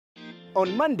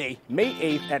On Monday, May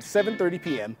 8th at 7:30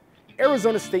 p.m.,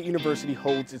 Arizona State University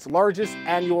holds its largest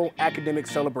annual academic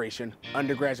celebration,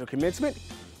 undergraduate commencement,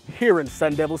 here in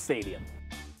Sun Devil Stadium.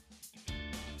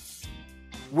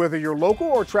 Whether you're local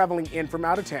or traveling in from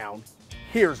out of town,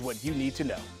 here's what you need to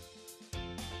know.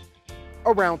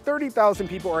 Around 30,000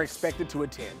 people are expected to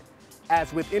attend.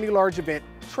 As with any large event,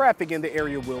 traffic in the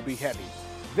area will be heavy.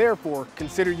 Therefore,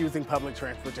 consider using public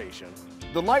transportation.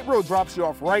 The light road drops you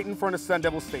off right in front of Sun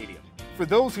Devil Stadium. For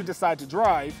those who decide to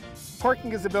drive,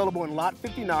 parking is available in Lot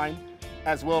 59,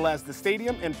 as well as the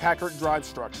stadium and Packard Drive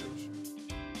structures.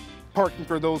 Parking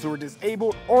for those who are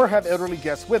disabled or have elderly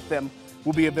guests with them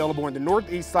will be available on the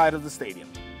northeast side of the stadium.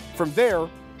 From there,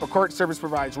 a cart service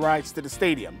provides rides to the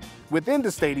stadium. Within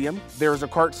the stadium, there is a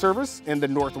cart service in the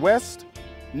northwest,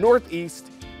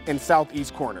 northeast, and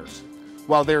southeast corners,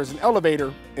 while there is an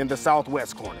elevator in the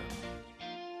southwest corner.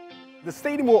 The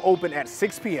stadium will open at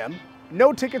 6 p.m.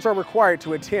 No tickets are required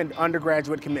to attend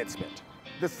undergraduate commencement.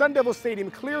 The Sun Devil Stadium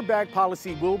clear bag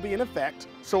policy will be in effect,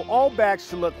 so all bags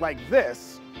should look like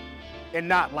this and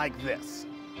not like this.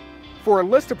 For a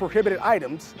list of prohibited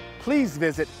items, please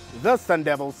visit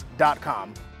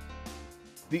thesundevils.com.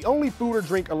 The only food or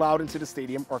drink allowed into the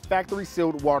stadium are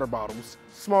factory-sealed water bottles,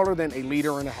 smaller than 1.5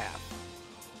 liters.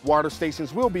 Water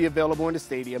stations will be available in the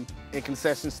stadium and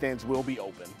concession stands will be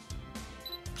open.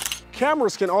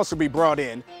 Cameras can also be brought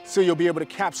in, so you'll be able to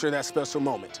capture that special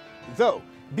moment. Though,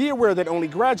 be aware that only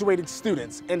graduated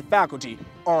students and faculty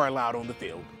are allowed on the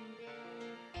field.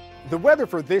 The weather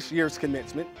for this year's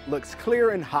commencement looks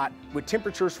clear and hot with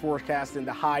temperatures forecast in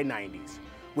the high 90s.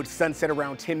 With sunset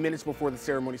around 10 minutes before the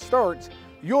ceremony starts,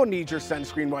 you'll need your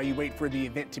sunscreen while you wait for the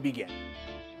event to begin.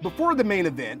 Before the main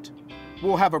event,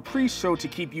 we'll have a pre-show to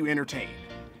keep you entertained.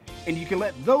 And you can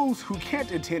let those who can't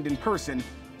attend in person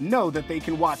know that they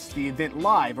can watch the event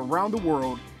live around the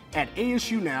world at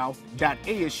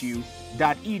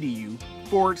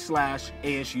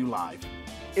asunow.asu.edu/ASU Live.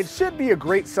 It should be a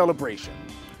great celebration.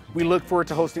 We look forward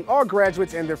to hosting all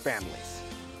graduates and their families.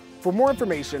 For more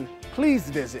information, please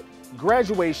visit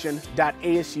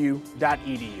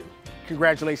graduation.asu.edu.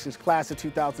 Congratulations, class of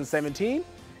 2017,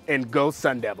 and go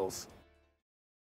Sun Devils!